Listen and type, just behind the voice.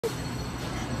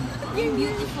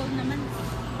Beautiful naman.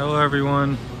 Hello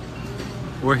everyone.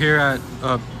 We're here at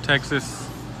Texas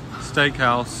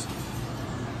Steakhouse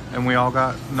and we all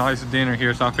got nice dinner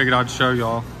here, so I figured I'd show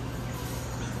y'all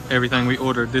everything we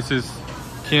ordered. This is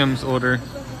Kim's order.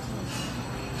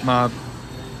 My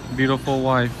beautiful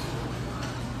wife.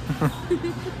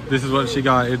 This is what she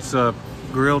got. It's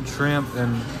grilled shrimp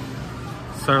and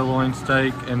sirloin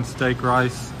steak and steak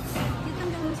rice.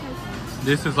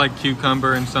 This is like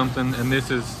cucumber and something, and this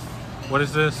is, what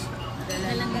is this?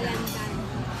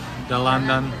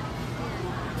 Dalandan.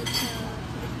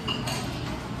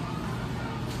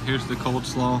 Here's the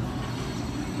coleslaw.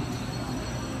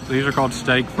 These are called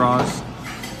steak fries.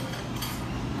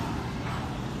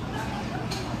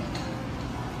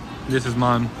 This is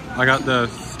mine. I got the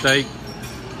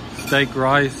steak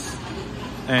rice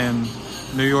and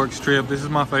New York strip. This is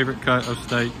my favorite cut of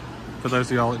steak, for those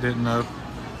of y'all that didn't know.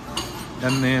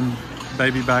 And then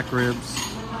baby back ribs.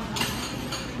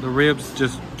 The ribs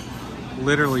just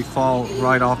literally fall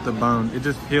right off the bone. It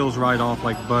just peels right off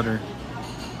like butter.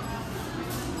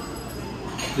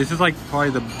 This is like probably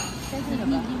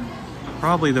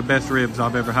the best ribs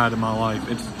I've ever had in my life.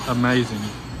 It's amazing.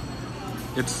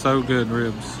 It's so good,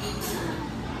 ribs.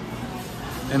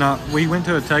 And we went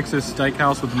to a Texas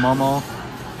steakhouse with Mama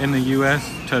in the US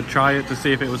to try it to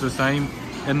see if it was the same.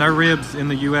 And their ribs in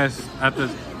the US at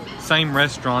the same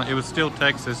restaurant, it was still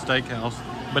Texas Steakhouse,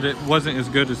 but it wasn't as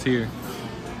good as here.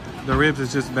 The ribs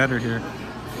is just better here.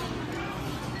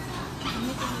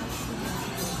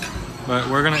 But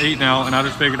we're gonna eat now, and I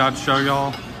just figured I'd show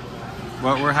y'all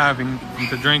what we're having. And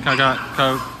to drink, I got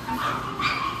Coke.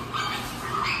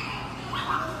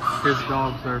 His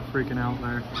dogs are freaking out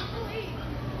there.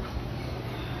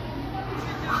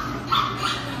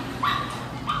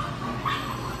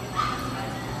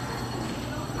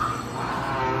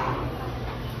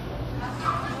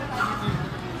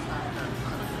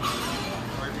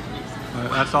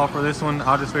 That's all for this one.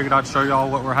 I just figured I'd show y'all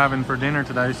what we're having for dinner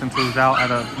today, since we was out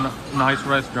at a nice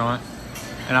restaurant.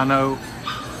 And I know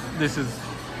this is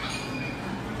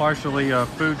partially a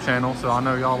food channel, so I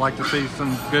know y'all like to see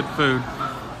some good food.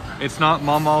 It's not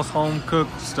Mama's home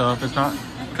cooked stuff. It's not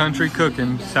country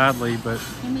cooking, sadly, but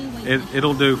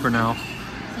it'll do for now.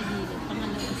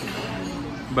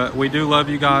 But we do love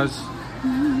you guys.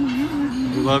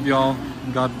 We love y'all.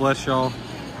 God bless y'all.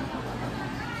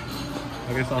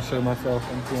 I guess I'll show myself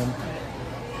and Kim.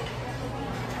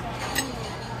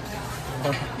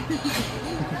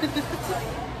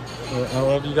 I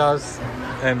love you guys,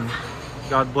 and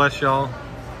God bless y'all.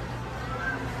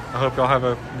 I hope y'all have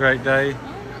a great day.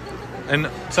 And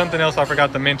something else I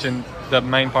forgot to mention, the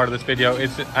main part of this video,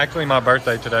 it's actually my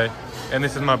birthday today, and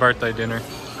this is my birthday dinner.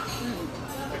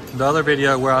 The other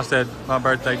video where I said my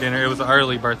birthday dinner, it was an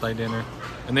early birthday dinner,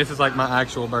 and this is like my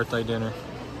actual birthday dinner.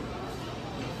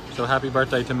 So happy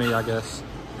birthday to me, I guess.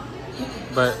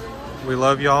 But we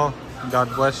love y'all. God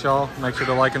bless y'all. Make sure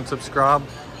to like and subscribe,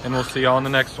 and we'll see y'all in the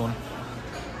next one.